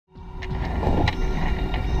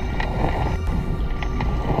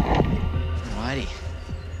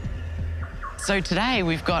So today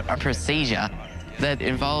we've got a procedure that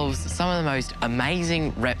involves some of the most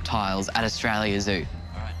amazing reptiles at Australia Zoo.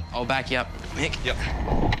 All right, I'll back you up, Mick. Yep.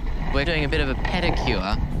 We're doing a bit of a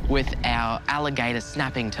pedicure with our alligator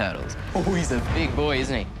snapping turtles. Oh, he's a big boy,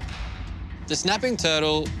 isn't he? The snapping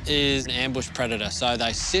turtle is an ambush predator, so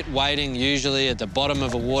they sit waiting usually at the bottom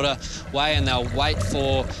of a waterway and they'll wait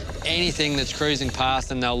for anything that's cruising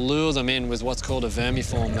past and they'll lure them in with what's called a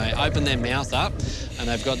vermiform. They open their mouth up and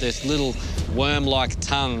they've got this little worm-like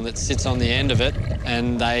tongue that sits on the end of it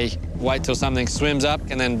and they wait till something swims up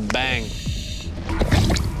and then bang.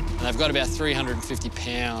 And they've got about 350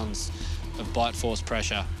 pounds of bite force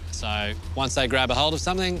pressure. So once they grab a hold of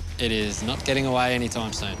something, it is not getting away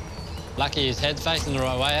anytime soon. Lucky his head's facing the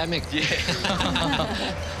right way, eh, Mick?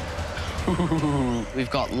 Yeah. We've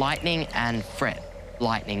got Lightning and Fred,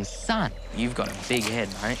 Lightning's son. You've got a big head,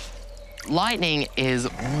 mate. Lightning is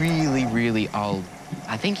really, really old.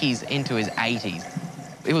 I think he's into his 80s.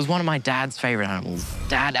 It was one of my dad's favourite animals.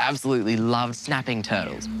 Dad absolutely loved snapping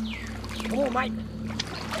turtles. Oh, mate.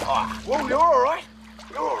 Oh, well, you're all right.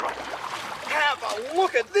 You're all right. Have a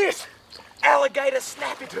look at this. Alligator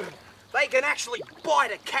snapping turtle. They can actually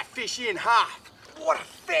bite a catfish in half. What a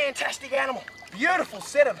fantastic animal. Beautiful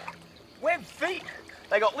set of webbed feet.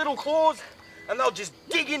 They got little claws and they'll just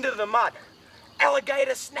dig into the mud.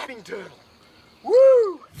 Alligator snapping turtle.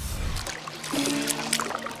 Woo!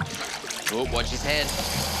 Oh, watch his head.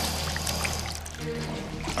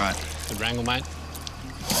 All right, good wrangle, mate.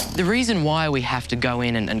 The reason why we have to go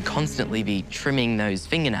in and constantly be trimming those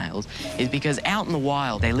fingernails is because out in the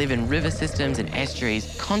wild, they live in river systems and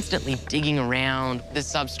estuaries, constantly digging around the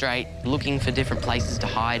substrate, looking for different places to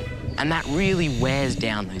hide, and that really wears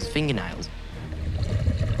down those fingernails.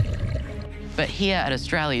 But here at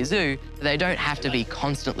Australia Zoo, they don't have to be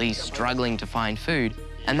constantly struggling to find food,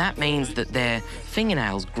 and that means that their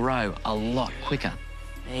fingernails grow a lot quicker.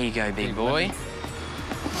 There you go, big boy.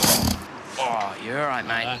 Oh, you're all right,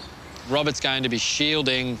 mate. Robert's going to be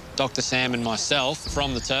shielding Dr. Sam and myself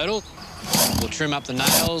from the turtle. We'll trim up the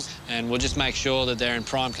nails and we'll just make sure that they're in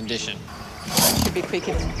prime condition. Should be quick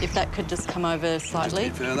if that could just come over slightly.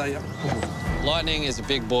 Just a bit further, yep. Lightning is a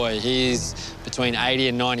big boy. He's between 80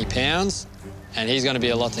 and 90 pounds and he's going to be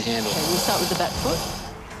a lot to handle. Okay, we'll start with the back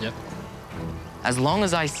foot. Yep. As long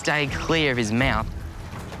as I stay clear of his mouth,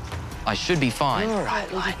 I should be fine. You're all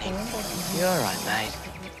right, Lightning. You're all right, mate.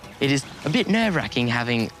 It is a bit nerve-wracking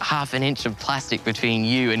having half an inch of plastic between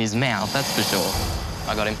you and his mouth, that's for sure.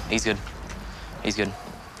 I got him. He's good. He's good.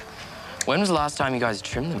 When was the last time you guys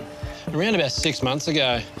trimmed them? Around about 6 months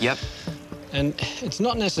ago. Yep. And it's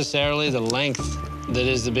not necessarily the length that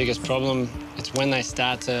is the biggest problem. It's when they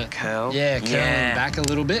start to... Curl? Yeah, curling back a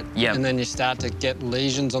little bit. Yep. And then you start to get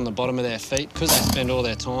lesions on the bottom of their feet because they spend all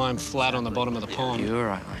their time flat on the bottom of the pond. You're all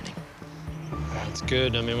right, Lightning. It's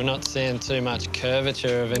good. I mean, we're not seeing too much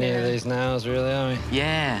curvature of any of these nails, really, are we?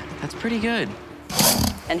 Yeah, that's pretty good.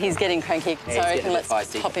 And he's getting cranky, so I reckon let's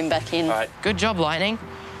pop him back in. All right. Good job, Lightning.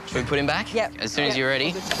 Should we put him back? Yep. As soon as you're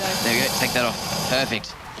ready. Good to go. There we go. Take that off.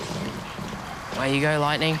 Perfect. Away you go,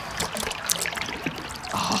 Lightning.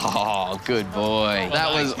 Oh, good boy.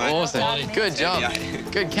 That was awesome. Good job.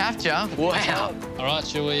 Good capture. Wow. All right,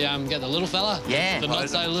 shall we get the little fella? Yeah. The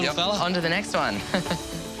not-so-little fella? On to the next one.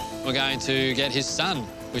 We're going to get his son,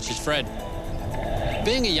 which is Fred.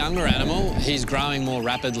 Being a younger animal, he's growing more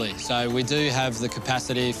rapidly. So we do have the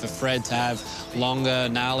capacity for Fred to have longer,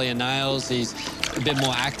 gnarlier nails. He's a bit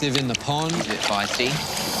more active in the pond. A bit feisty.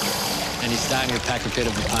 And he's starting to pack a bit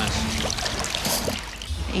of a punch.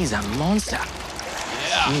 He's a monster.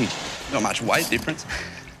 Yeah. Huge. Not much weight difference.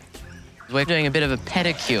 We're doing a bit of a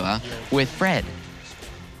pedicure with Fred,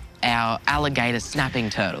 our alligator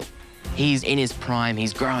snapping turtle. He's in his prime,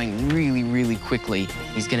 he's growing really, really quickly.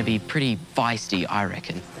 He's gonna be pretty feisty, I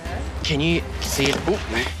reckon. Can you see it? Ooh.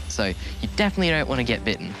 So you definitely don't want to get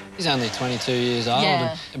bitten. He's only 22 years old,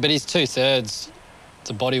 Yeah. but he's 2/3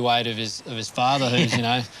 the body weight of his father, who's, you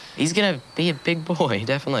know... He's gonna be a big boy,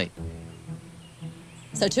 definitely.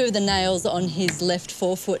 So 2 of the nails on his left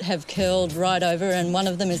forefoot have curled right over and one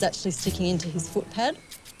of them is actually sticking into his foot pad.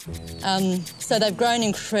 So they've grown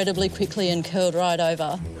incredibly quickly and curled right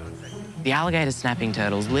over. The alligator snapping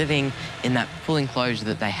turtles living in that full enclosure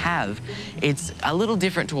that they have, it's a little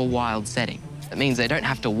different to a wild setting. It means they don't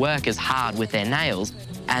have to work as hard with their nails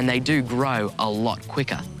and they do grow a lot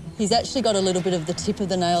quicker. He's actually got a little bit of the tip of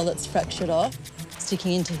the nail that's fractured off,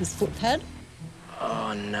 sticking into his foot pad.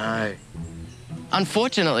 Oh, no.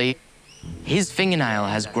 Unfortunately, his fingernail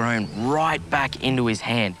has grown right back into his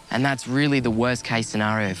hand, and that's really the worst-case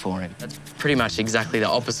scenario for him. That's pretty much exactly the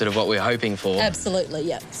opposite of what we were hoping for. Absolutely,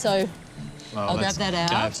 yeah. So I'll grab that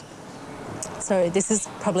out. Sorry, this is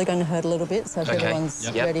probably going to hurt a little bit, so if Okay. everyone's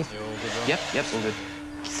Yep. ready. Yep, all good.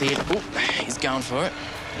 See it? Oh, he's going for it.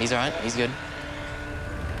 He's all right, he's good.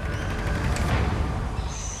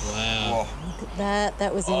 Wow. Look at that.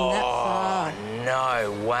 That was in that far.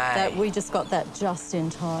 No way. We just got that just in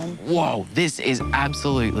time. Whoa, this is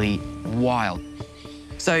absolutely wild.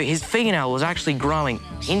 So his fingernail was actually growing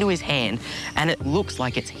into his hand, and it looks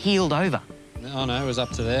like it's healed over. Oh no, it was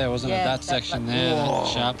up to there, wasn't it? Yeah, That section there, Whoa, that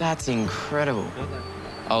sharp. that's incredible.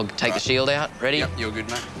 I'll take the shield out. Ready? Yep, you're good,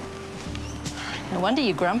 mate. No wonder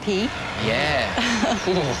you're grumpy. Yeah.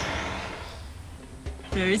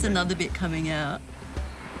 There is another bit coming out.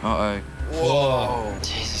 Uh-oh. Whoa.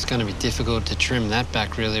 Jeez, it's going to be difficult to trim that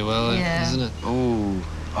back really well, Yeah. isn't it? Ooh.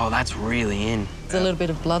 Oh, that's really in. There's a little bit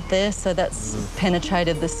of blood there, so that's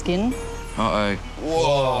penetrated the skin. Uh-oh.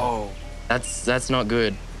 Whoa. That's not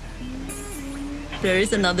good. There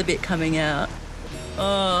is another bit coming out.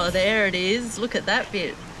 Oh, there it is. Look at that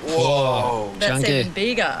bit. Whoa. That's Chunky. even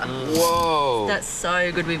bigger. Whoa. That's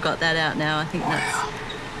so good we've got that out now. I think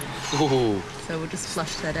that's... Ooh. So we'll just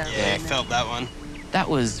flush that out. Yeah, right now. felt that one. That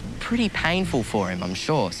was pretty painful for him, I'm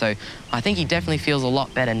sure. So I think he definitely feels a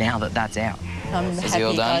lot better now that that's out. I'm Is he happy,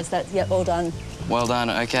 all done? guys. That's, yep, all done. Well done,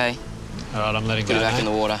 okay. All right, I'm letting Put go. it back in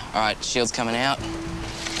mate. the water. All right, shield's coming out.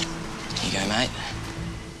 Here you go, mate.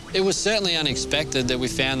 It was certainly unexpected that we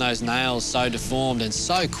found those nails so deformed and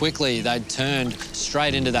so quickly they'd turned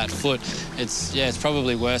straight into that foot. It's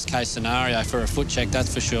probably worst case scenario for a foot check,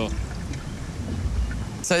 that's for sure.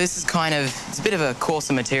 So this is it's a bit of a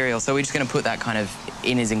coarser material, so we're just going to put that kind of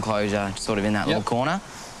in his enclosure, sort of in that little corner.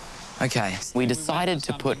 Okay, we decided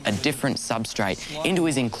to put a different substrate into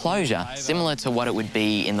his enclosure, similar to what it would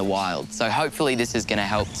be in the wild. So hopefully this is going to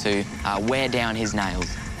help to wear down his nails.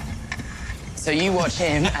 So you watch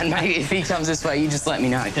him, and maybe if he comes this way, you just let me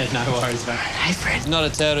know. Yeah, no worries, mate. Hey, Fred. It's not a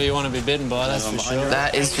turtle you want to be bitten by, that's for sure.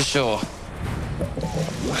 That is for sure.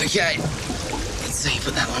 Okay, let's see,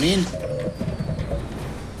 put that one in.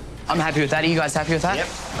 I'm happy with that. Are you guys happy with that? Yep.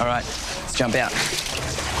 All right, let's jump out.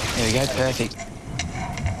 There we go, perfect.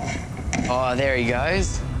 Oh, there he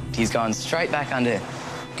goes. He's going straight back under.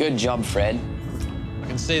 Good job, Fred. I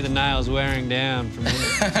can see the nails wearing down from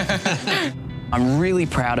here. I'm really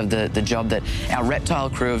proud of the job that our reptile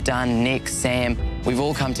crew have done, Nick, Sam. We've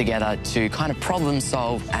all come together to kind of problem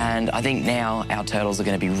solve, and I think now our turtles are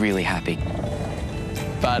going to be really happy.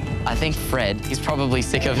 But I think Fred, he's probably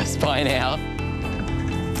sick of us by now.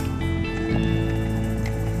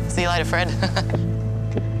 See you later, Fred.